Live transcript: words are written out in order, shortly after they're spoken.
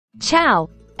Ciao,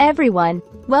 everyone.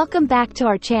 Welcome back to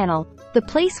our channel, the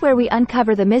place where we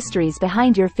uncover the mysteries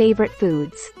behind your favorite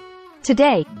foods.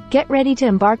 Today, get ready to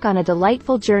embark on a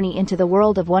delightful journey into the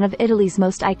world of one of Italy's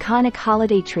most iconic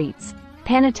holiday treats,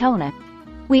 panettone.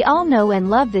 We all know and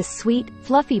love this sweet,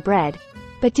 fluffy bread,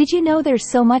 but did you know there's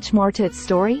so much more to its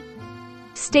story?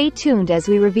 Stay tuned as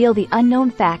we reveal the unknown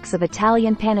facts of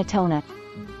Italian panettone.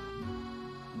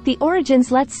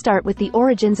 Let's start with the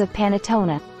origins of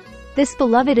panettone. This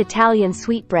beloved Italian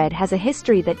sweetbread has a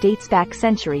history that dates back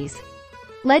centuries.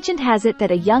 Legend has it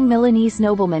that a young Milanese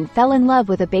nobleman fell in love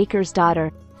with a baker's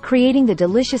daughter, creating the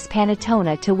delicious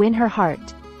panettone to win her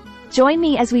heart. Join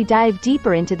me as we dive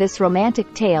deeper into this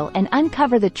romantic tale and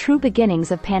uncover the true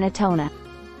beginnings of panettone.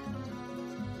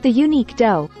 The unique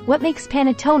dough. What makes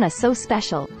panettone so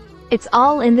special? It's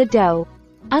all in the dough.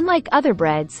 Unlike other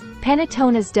breads,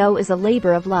 panettone's dough is a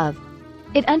labor of love.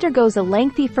 It undergoes a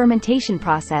lengthy fermentation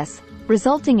process,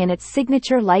 resulting in its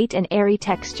signature light and airy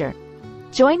texture.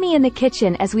 Join me in the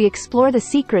kitchen as we explore the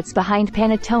secrets behind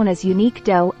panettone's unique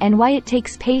dough and why it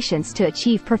takes patience to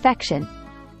achieve perfection.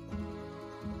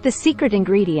 The secret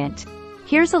ingredient.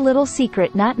 Here's a little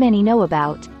secret not many know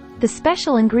about, the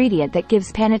special ingredient that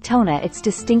gives panettone its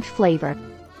distinct flavor.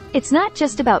 It's not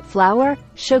just about flour,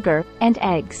 sugar, and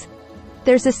eggs.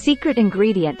 There's a secret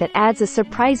ingredient that adds a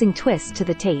surprising twist to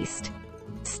the taste.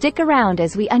 Stick around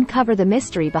as we uncover the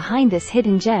mystery behind this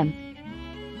hidden gem.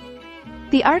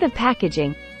 The art of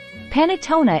packaging.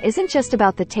 Panettone isn't just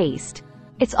about the taste.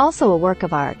 It's also a work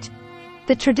of art.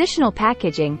 The traditional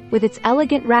packaging, with its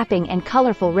elegant wrapping and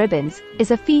colorful ribbons, is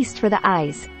a feast for the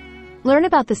eyes. Learn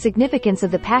about the significance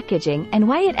of the packaging and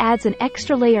why it adds an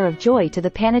extra layer of joy to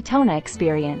the panettone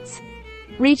experience.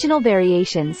 Regional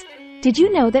variations. Did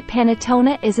you know that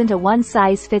panettone isn't a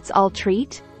one-size-fits-all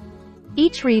treat?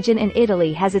 Each region in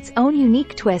Italy has its own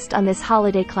unique twist on this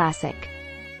holiday classic.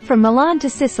 From Milan to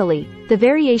Sicily, the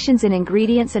variations in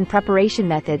ingredients and preparation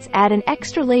methods add an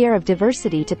extra layer of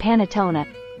diversity to panettone.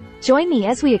 Join me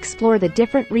as we explore the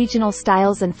different regional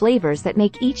styles and flavors that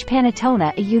make each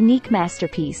panettone a unique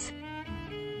masterpiece.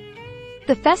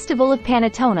 The Festival of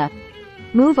Panettone.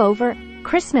 Move over,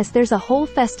 Christmas. There's a whole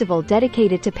festival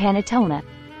dedicated to panettone.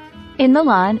 In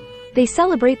Milan, they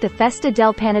celebrate the Festa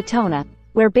del Panettone,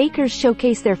 where bakers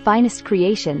showcase their finest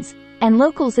creations, and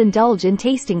locals indulge in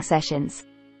tasting sessions.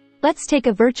 Let's take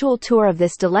a virtual tour of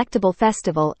this delectable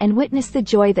festival and witness the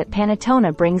joy that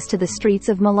panettone brings to the streets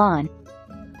of Milan.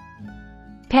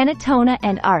 Panettone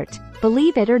and art.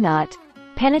 Believe it or not,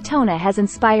 panettone has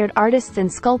inspired artists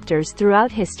and sculptors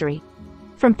throughout history.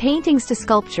 From paintings to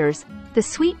sculptures, the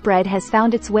sweet bread has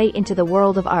found its way into the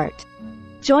world of art.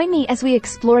 Join me as we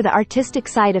explore the artistic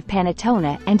side of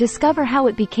panettone and discover how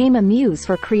it became a muse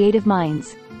for creative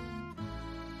minds.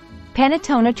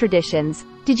 Panettone traditions.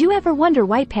 Did you ever wonder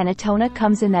why panettone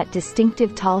comes in that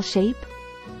distinctive tall shape?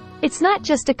 It's not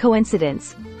just a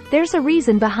coincidence. There's a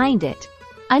reason behind it.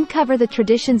 Uncover the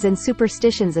traditions and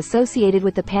superstitions associated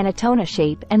with the panettone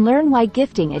shape and learn why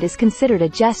gifting it is considered a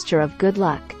gesture of good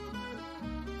luck.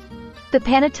 The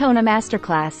Panettone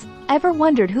Masterclass. Ever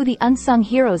wondered who the unsung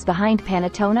heroes behind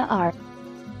panettone are?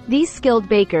 These skilled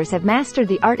bakers have mastered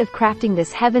the art of crafting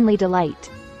this heavenly delight.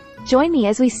 Join me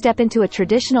as we step into a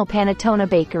traditional panettone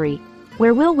bakery,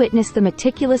 where we'll witness the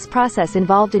meticulous process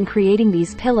involved in creating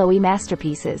these pillowy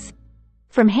masterpieces.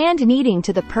 From hand kneading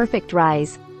to the perfect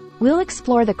rise, we'll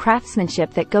explore the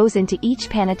craftsmanship that goes into each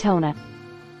panettone.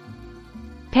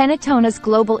 Panettone's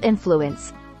global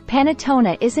influence.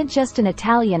 Panettone isn't just an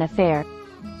Italian affair.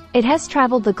 It has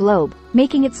traveled the globe,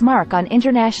 making its mark on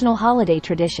international holiday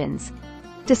traditions.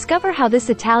 Discover how this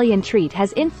Italian treat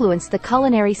has influenced the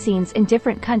culinary scenes in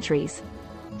different countries.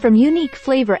 From unique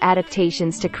flavor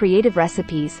adaptations to creative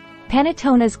recipes,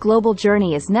 panettone's global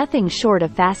journey is nothing short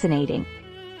of fascinating.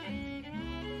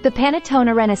 The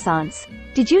Panettone Renaissance.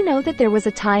 Did you know that there was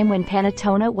a time when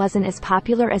panettone wasn't as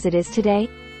popular as it is today?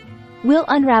 We'll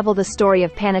unravel the story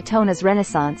of panettone's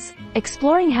renaissance,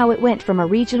 exploring how it went from a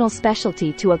regional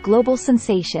specialty to a global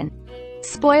sensation.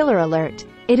 Spoiler alert,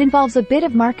 it involves a bit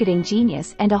of marketing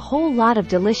genius and a whole lot of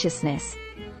deliciousness.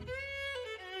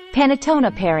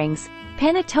 Panettone pairings.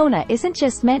 Panettone isn't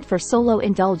just meant for solo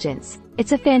indulgence,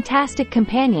 it's a fantastic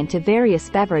companion to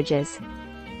various beverages.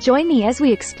 Join me as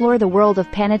we explore the world of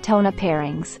panettone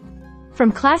pairings.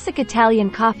 From classic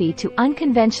Italian coffee to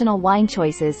unconventional wine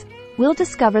choices, we'll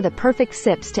discover the perfect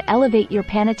sips to elevate your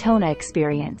panettone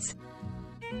experience.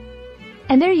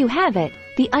 And there you have it,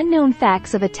 the unknown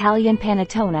facts of Italian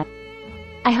panettone.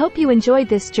 I hope you enjoyed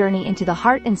this journey into the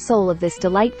heart and soul of this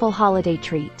delightful holiday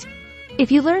treat.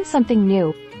 If you learned something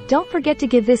new, don't forget to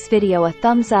give this video a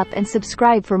thumbs up and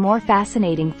subscribe for more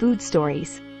fascinating food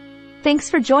stories.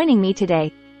 Thanks for joining me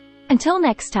today. Until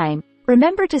next time,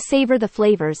 remember to savor the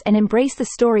flavors and embrace the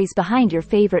stories behind your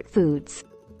favorite foods.